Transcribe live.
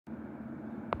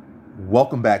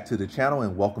Welcome back to the channel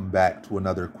and welcome back to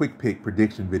another quick pick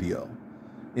prediction video.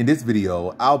 In this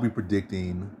video, I'll be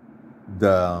predicting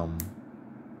the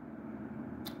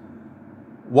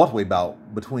welterweight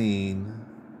bout between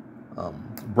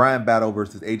Bryan Battle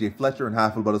versus AJ Fletcher. And how I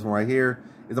feel about this one right here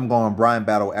is I'm going Bryan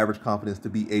Battle average confidence to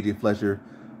beat AJ Fletcher.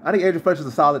 I think AJ Fletcher's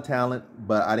a solid talent,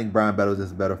 but I think Bryan Battle is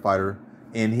just a better fighter,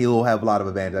 and he'll have a lot of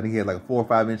advantage. I think he has like a 4 or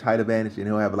 5 inch height advantage, and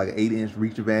he'll have like an 8-inch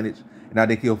reach advantage. And I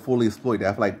think he'll fully exploit that.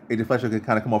 I feel like AJ Fletcher can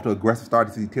kind of come off to an aggressive start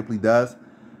as he typically does.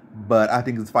 But I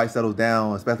think this fight settles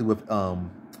down, especially with Bryan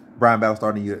Battle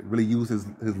starting to really use his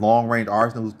long-range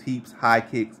arsenal, his teeps, high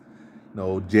kicks,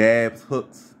 jabs,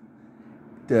 hooks.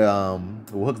 Well,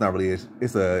 hooks not really.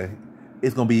 It's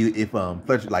gonna be if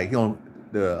Fletcher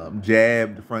the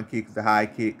jab, the front kicks, the high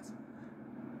kicks,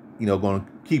 going to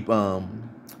keep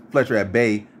Fletcher at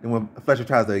bay. And when Fletcher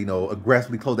tries to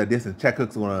aggressively close that distance, check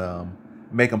hooks are gonna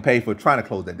make him pay for trying to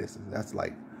close that distance. That's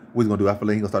like what he's gonna do. I feel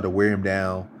like he's gonna start to wear him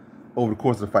down over the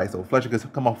course of the fight. So Fletcher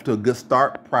could come off to a good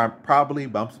start, probably,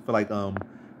 but I feel like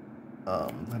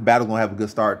Battle's gonna have a good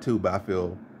start too. But I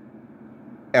feel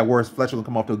at worst Fletcher gonna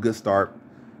come off to a good start,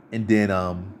 and then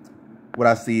what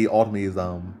I see ultimately is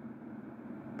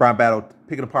Bryan Battle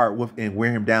pick it apart with and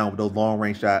wear him down with those long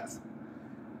range shots,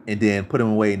 and then put him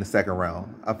away in the second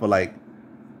round. I feel like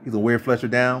he's gonna wear Fletcher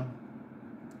down.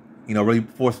 Really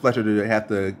force Fletcher to have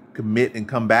to commit and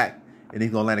come back, and he's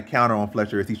gonna land a counter on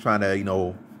Fletcher as he's trying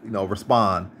to,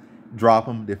 respond, drop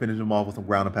him, then finish him off with some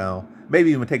ground and pound,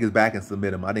 maybe even take his back and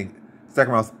submit him. I think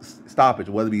second round stoppage,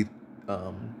 whether it be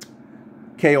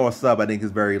KO or sub, I think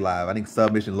is very live. I think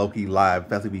submission low key live,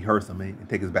 especially if he hurts him and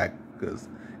take his back, because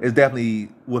it's definitely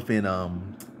within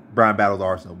Bryan Battle's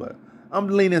arsenal. But I'm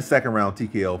leaning second round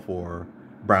TKO for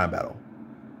Bryan Battle.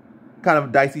 Kind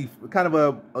of dicey, kind of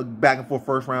a back and forth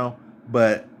first round,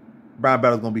 but Bryan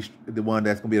Battle's going to be the one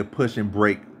that's going to be able to push and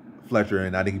break Fletcher,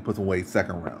 and I think he puts him away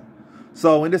second round.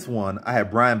 So in this one, I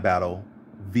have Bryan Battle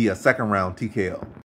via second round TKO.